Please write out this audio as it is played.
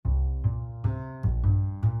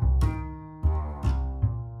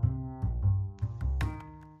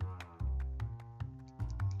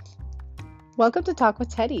Welcome to Talk with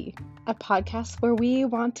Teddy, a podcast where we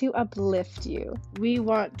want to uplift you. We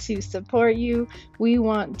want to support you. We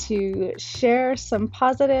want to share some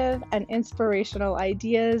positive and inspirational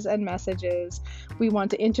ideas and messages. We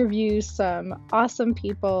want to interview some awesome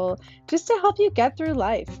people just to help you get through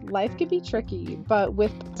life. Life can be tricky, but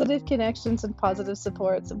with positive connections and positive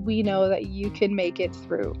supports, we know that you can make it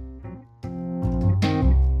through.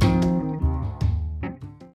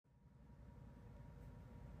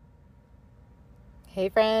 Hey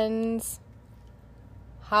friends,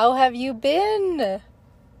 how have you been?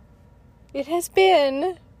 It has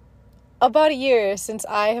been about a year since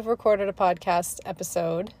I have recorded a podcast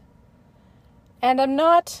episode, and I'm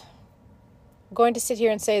not going to sit here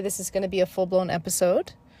and say this is going to be a full-blown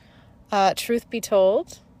episode. Truth be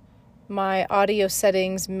told, my audio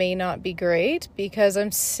settings may not be great because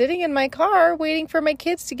I'm sitting in my car waiting for my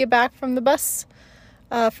kids to get back from the bus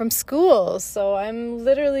from school, so I'm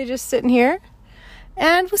literally just sitting here.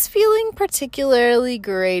 And was feeling particularly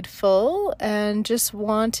grateful and just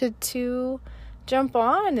wanted to jump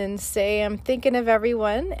on and say I'm thinking of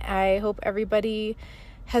everyone. I hope everybody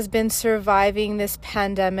has been surviving this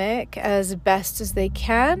pandemic as best as they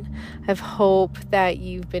can. I hope that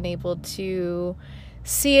you've been able to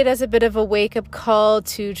see it as a bit of a wake-up call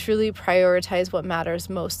to truly prioritize what matters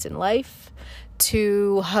most in life,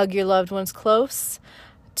 to hug your loved ones close,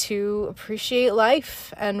 to appreciate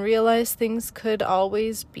life and realize things could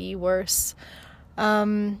always be worse.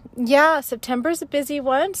 September's a busy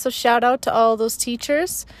one, so shout out to all those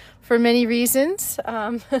teachers for many reasons.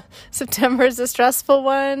 September's a stressful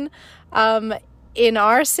one. In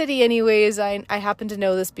our city anyways, I happen to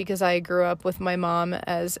know this because I grew up with my mom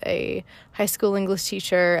as a high school English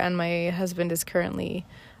teacher, and my husband is currently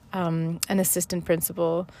an assistant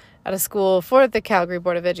principal at a school for the Calgary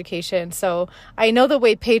Board of Education. So I know the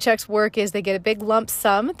way paychecks work is they get a big lump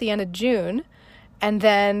sum at the end of June, and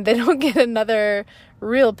then they don't get another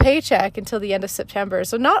real paycheck until the end of September.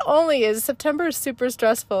 So not only is September super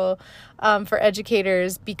stressful for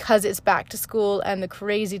educators because it's back to school and the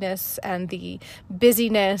craziness and the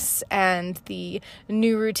busyness and the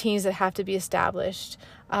new routines that have to be established,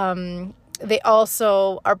 they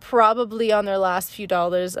also are probably on their last few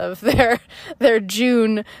dollars of their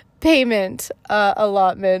June payment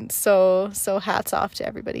allotment. So hats off to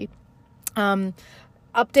everybody.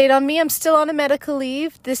 Update on me, I'm still on a medical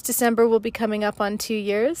leave. This December will be coming up on 2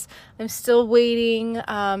 years. I'm still waiting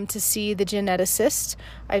to see the geneticist.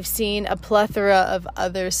 I've seen a plethora of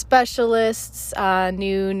other specialists,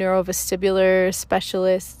 new neurovestibular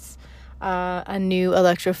specialists, a new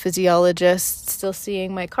electrophysiologist, still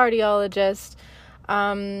seeing my cardiologist.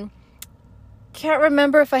 Can't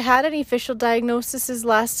remember if I had any official diagnoses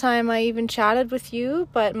last time I even chatted with you,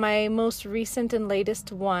 but my most recent and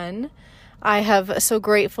latest one I have so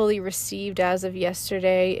gratefully received as of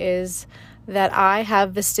yesterday is that I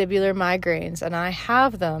have vestibular migraines, and I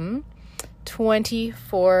have them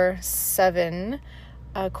 24/7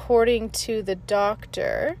 according to the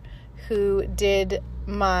doctor who did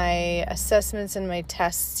my assessments and my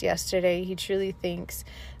tests yesterday. He truly thinks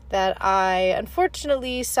that I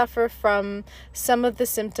unfortunately suffer from some of the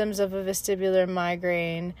symptoms of a vestibular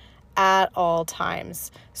migraine at all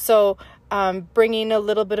times. So bringing a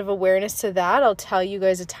little bit of awareness to that, I'll tell you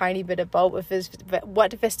guys a tiny bit about what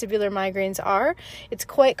vestibular migraines are. It's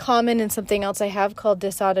quite common in something else I have called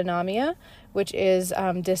dysautonomia, which is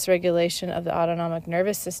dysregulation of the autonomic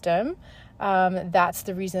nervous system. That's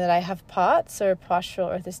the reason that I have POTS, or postural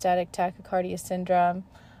orthostatic tachycardia syndrome.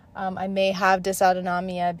 I may have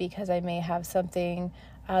dysautonomia because I may have something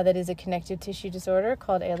that is a connective tissue disorder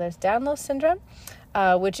called Ehlers-Danlos syndrome,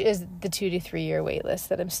 which is the 2 to 3 year wait list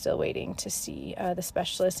that I'm still waiting to see the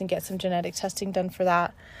specialist and get some genetic testing done for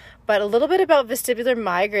that. But a little bit about vestibular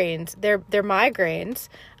migraines. They're migraines,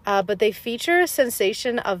 but they feature a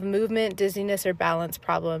sensation of movement, dizziness, or balance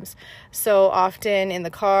problems. So often in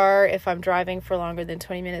the car, if I'm driving for longer than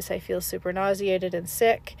 20 minutes, I feel super nauseated and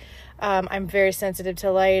sick. I'm very sensitive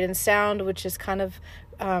to light and sound, which is kind of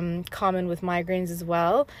common with migraines as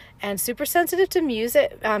well, and super sensitive to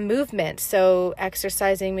movement. So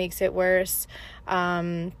exercising makes it worse.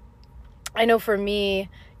 I know for me,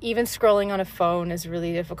 even scrolling on a phone is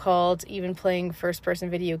really difficult. Even playing first-person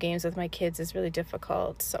video games with my kids is really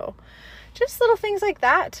difficult. So just little things like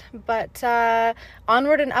that. But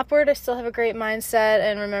onward and upward, I still have a great mindset,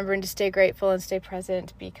 and remembering to stay grateful and stay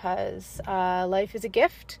present because life is a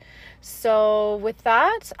gift. So with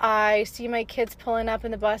that, I see my kids pulling up in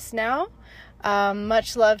the bus now.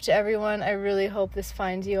 Much love to everyone. I really hope this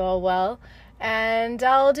finds you all well. And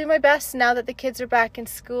I'll do my best now that the kids are back in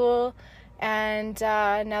school And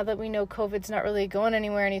now that we know COVID's not really going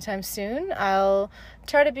anywhere anytime soon, I'll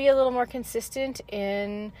try to be a little more consistent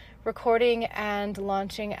in recording and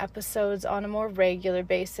launching episodes on a more regular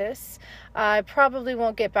basis. I probably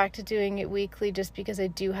won't get back to doing it weekly just because I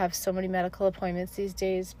do have so many medical appointments these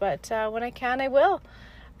days, but when I can, I will.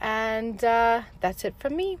 And that's it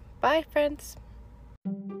from me. Bye, friends.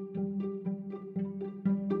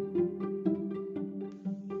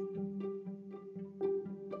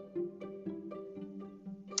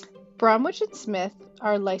 Bromwich & Smith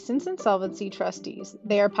are licensed insolvency trustees.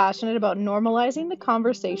 They are passionate about normalizing the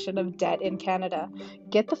conversation of debt in Canada.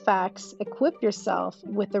 Get the facts, equip yourself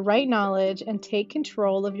with the right knowledge, and take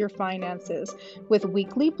control of your finances with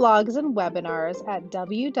weekly blogs and webinars at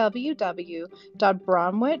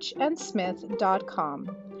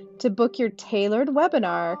www.bromwichandsmith.com. To book your tailored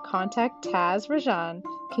webinar, contact Taz Rajan,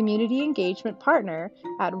 Community Engagement Partner,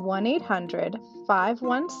 at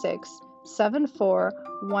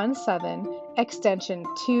 1-800-516-7417, extension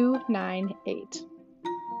 298.